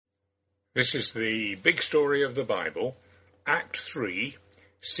This is the big story of the Bible, Act 3,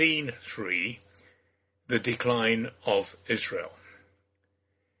 Scene 3, the decline of Israel.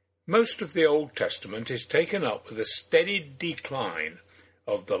 Most of the Old Testament is taken up with a steady decline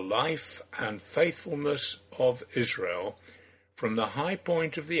of the life and faithfulness of Israel from the high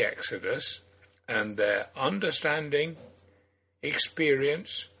point of the Exodus and their understanding,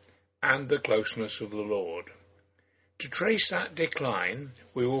 experience, and the closeness of the Lord. To trace that decline,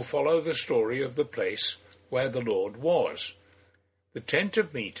 we will follow the story of the place where the Lord was, the tent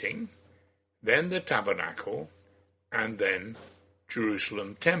of meeting, then the tabernacle, and then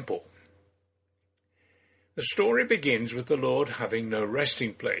Jerusalem temple. The story begins with the Lord having no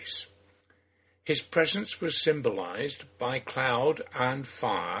resting place. His presence was symbolized by cloud and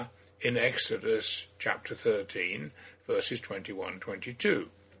fire in Exodus chapter 13, verses 21-22.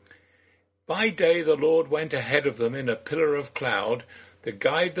 By day the Lord went ahead of them in a pillar of cloud to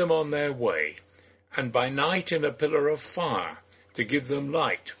guide them on their way, and by night in a pillar of fire to give them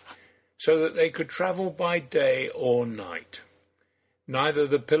light, so that they could travel by day or night. Neither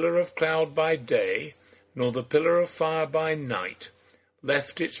the pillar of cloud by day nor the pillar of fire by night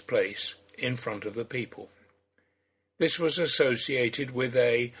left its place in front of the people. This was associated with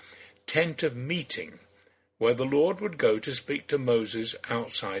a tent of meeting, where the Lord would go to speak to Moses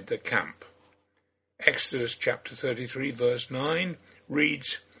outside the camp. Exodus chapter 33 verse 9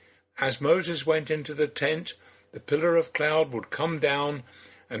 reads, "As Moses went into the tent, the pillar of cloud would come down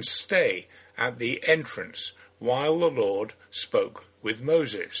and stay at the entrance while the Lord spoke with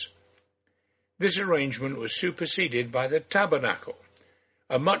Moses." This arrangement was superseded by the tabernacle,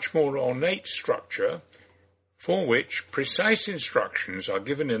 a much more ornate structure for which precise instructions are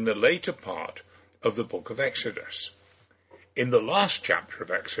given in the later part of the book of Exodus. In the last chapter of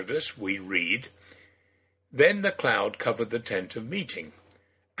Exodus we read, "Then the cloud covered the tent of meeting,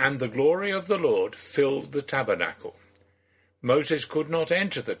 and the glory of the Lord filled the tabernacle. Moses could not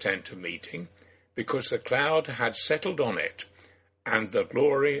enter the tent of meeting, because the cloud had settled on it, and the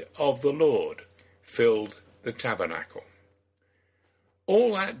glory of the Lord filled the tabernacle."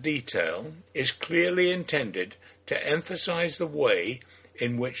 All that detail is clearly intended to emphasize the way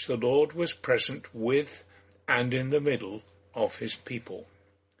in which the Lord was present with and in the middle of his people.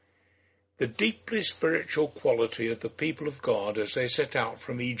 The deeply spiritual quality of the people of God as they set out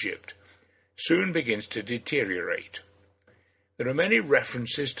from Egypt soon begins to deteriorate. There are many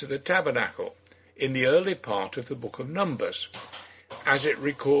references to the tabernacle in the early part of the book of Numbers, as it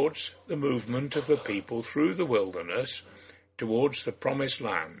records the movement of the people through the wilderness towards the promised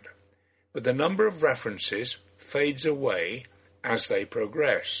land, but the number of references fades away as they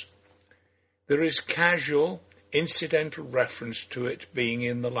progress. There is casual, incidental reference to it being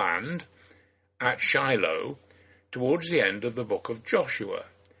in the land, at Shiloh, towards the end of the book of Joshua,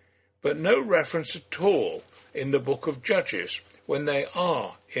 but no reference at all in the book of Judges when they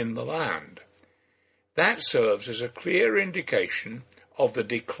are in the land. That serves as a clear indication of the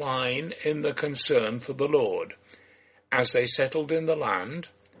decline in the concern for the Lord, as they settled in the land,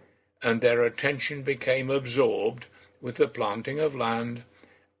 and their attention became absorbed with the planting of land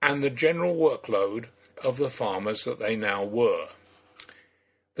and the general workload of the farmers that they now were.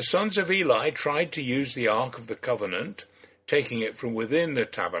 The sons of Eli tried to use the Ark of the Covenant, taking it from within the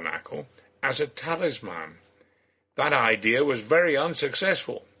tabernacle, as a talisman. That idea was very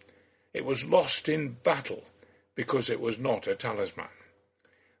unsuccessful. It was lost in battle because it was not a talisman.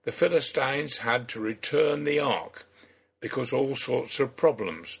 The Philistines had to return the Ark because all sorts of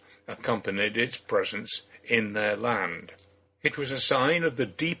problems accompanied its presence in their land. It was a sign of the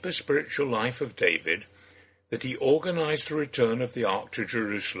deeper spiritual life of David that he organized the return of the Ark to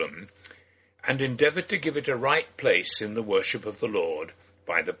Jerusalem and endeavored to give it a right place in the worship of the Lord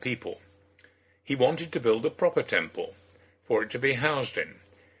by the people. He wanted to build a proper temple for it to be housed in,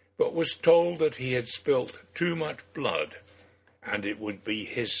 but was told that he had spilt too much blood, and it would be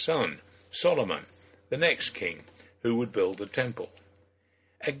his son, Solomon, the next king, who would build the temple.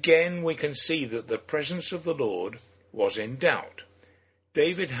 Again we can see that the presence of the Lord was in doubt.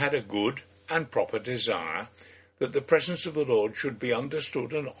 David had a good and proper desire that the presence of the Lord should be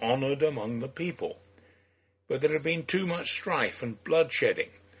understood and honoured among the people, but there had been too much strife and bloodshedding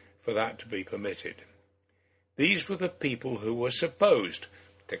for that to be permitted. These were the people who were supposed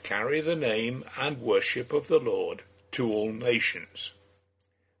to carry the name and worship of the Lord to all nations.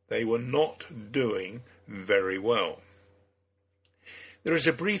 They were not doing very well. There is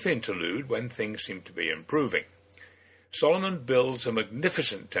a brief interlude when things seem to be improving. Solomon builds a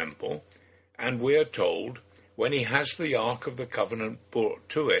magnificent temple, and we are told, when he has the Ark of the Covenant brought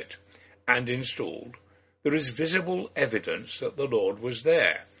to it and installed, there is visible evidence that the Lord was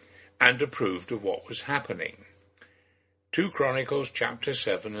there, and approved of what was happening. 2 Chronicles chapter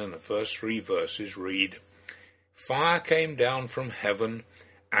 7 and the first 3 verses read, "Fire came down from heaven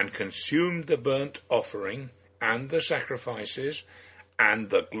and consumed the burnt offering and the sacrifices, and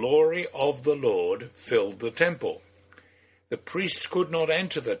the glory of the Lord filled the temple. The priests could not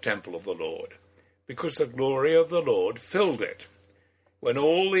enter the temple of the Lord, because the glory of the Lord filled it. When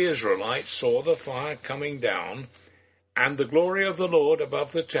all the Israelites saw the fire coming down and the glory of the Lord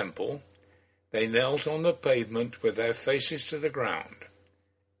above the temple, they knelt on the pavement with their faces to the ground,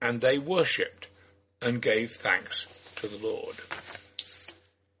 and they worshipped and gave thanks to the Lord."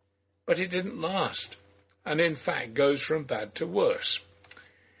 But it didn't last, and in fact goes from bad to worse.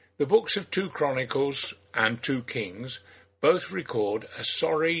 The books of 2 Chronicles and 2 Kings both record a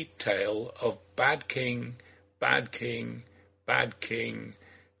sorry tale of bad king, bad king, bad king,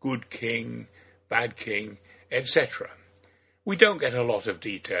 good king, bad king, etc. We don't get a lot of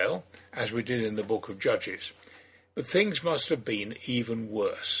detail, as we did in the book of Judges, but things must have been even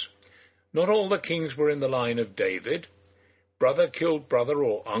worse. Not all the kings were in the line of David. Brother killed brother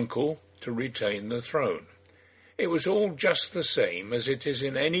or uncle to retain the throne. It was all just the same as it is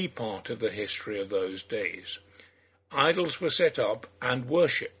in any part of the history of those days. Idols were set up and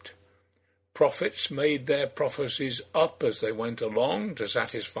worshipped. Prophets made their prophecies up as they went along to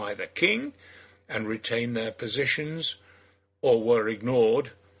satisfy the king and retain their positions, or were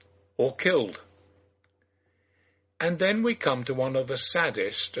ignored or killed. And then we come to one of the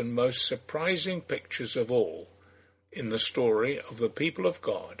saddest and most surprising pictures of all in the story of the people of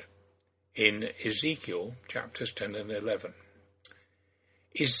God in Ezekiel chapters 10 and 11.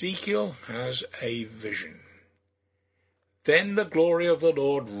 Ezekiel has a vision. "Then the glory of the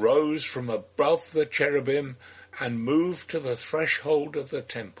Lord rose from above the cherubim and moved to the threshold of the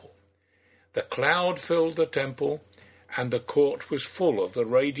temple. The cloud filled the temple, and the court was full of the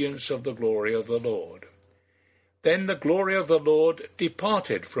radiance of the glory of the Lord. Then the glory of the Lord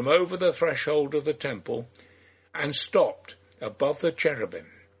departed from over the threshold of the temple and stopped above the cherubim.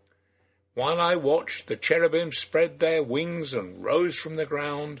 While I watched, the cherubim spread their wings and rose from the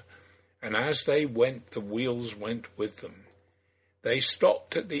ground, and as they went, the wheels went with them. They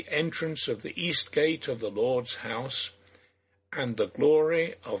stopped at the entrance of the east gate of the Lord's house, and the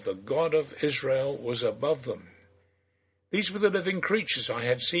glory of the God of Israel was above them. These were the living creatures I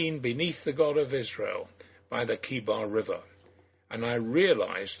had seen beneath the God of Israel by the Kibar River, and I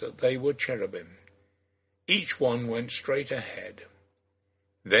realized that they were cherubim. Each one went straight ahead.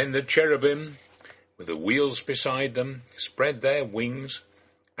 Then the cherubim, with the wheels beside them, spread their wings,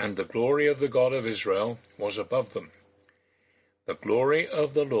 and the glory of the God of Israel was above them. The glory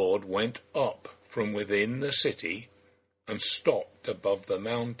of the Lord went up from within the city and stopped above the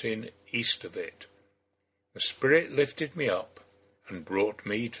mountain east of it. The Spirit lifted me up and brought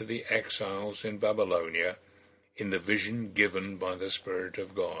me to the exiles in Babylonia in the vision given by the Spirit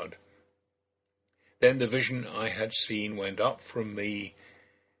of God. Then the vision I had seen went up from me,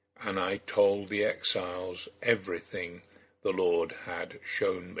 and I told the exiles everything the Lord had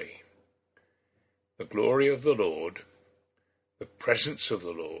shown me." The glory of the Lord, the presence of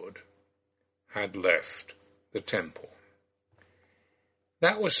the Lord, had left the temple.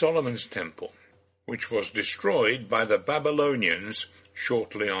 That was Solomon's temple, which was destroyed by the Babylonians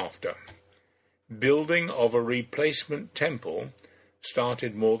shortly after. Building of a replacement temple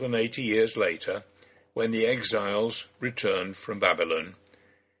started more than 80 years later, when the exiles returned from Babylon,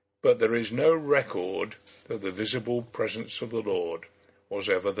 but there is no record that the visible presence of the Lord was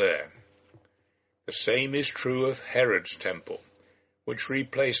ever there. The same is true of Herod's temple, which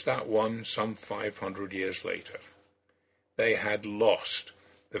replaced that one some 500 years later. They had lost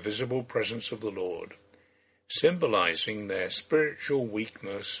the visible presence of the Lord, symbolizing their spiritual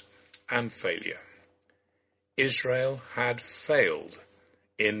weakness and failure. Israel had failed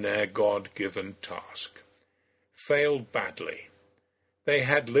in their God-given task, failed badly. They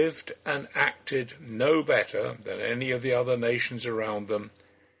had lived and acted no better than any of the other nations around them,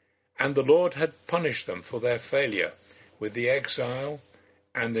 and the Lord had punished them for their failure with the exile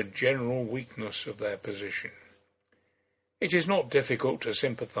and the general weakness of their position. It is not difficult to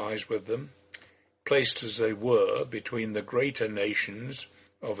sympathize with them, placed as they were between the greater nations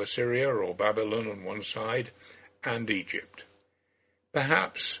of Assyria or Babylon on one side and Egypt.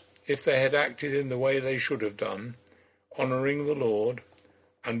 Perhaps, if they had acted in the way they should have done, honouring the Lord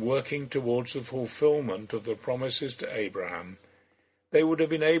and working towards the fulfilment of the promises to Abraham, they would have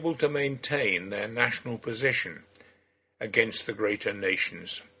been able to maintain their national position against the greater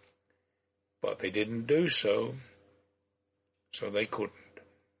nations. But they didn't do so, so they couldn't.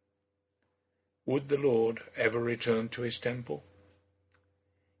 Would the Lord ever return to his temple?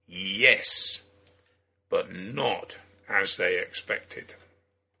 Yes, but not as they expected.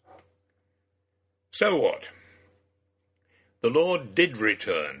 So what? The Lord did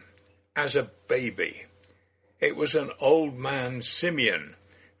return as a baby. It was an old man, Simeon,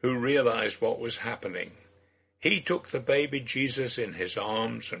 who realized what was happening. He took the baby Jesus in his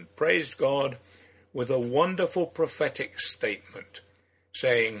arms and praised God with a wonderful prophetic statement,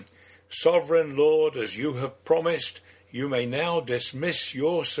 saying, "Sovereign Lord, as you have promised, you may now dismiss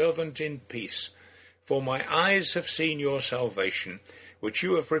your servant in peace, for my eyes have seen your salvation, which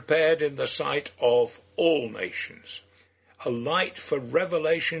you have prepared in the sight of all nations, a light for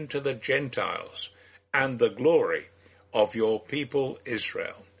revelation to the Gentiles, and the glory of your people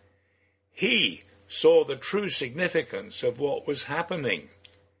Israel." He saw the true significance of what was happening.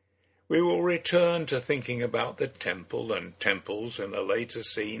 We will return to thinking about the temple and temples in a later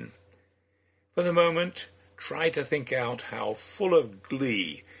scene. For the moment, try to think out how full of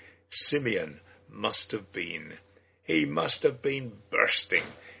glee Simeon must have been. He must have been bursting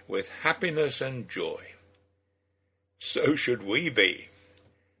with happiness and joy. So should we be.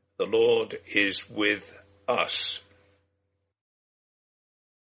 The Lord is with us.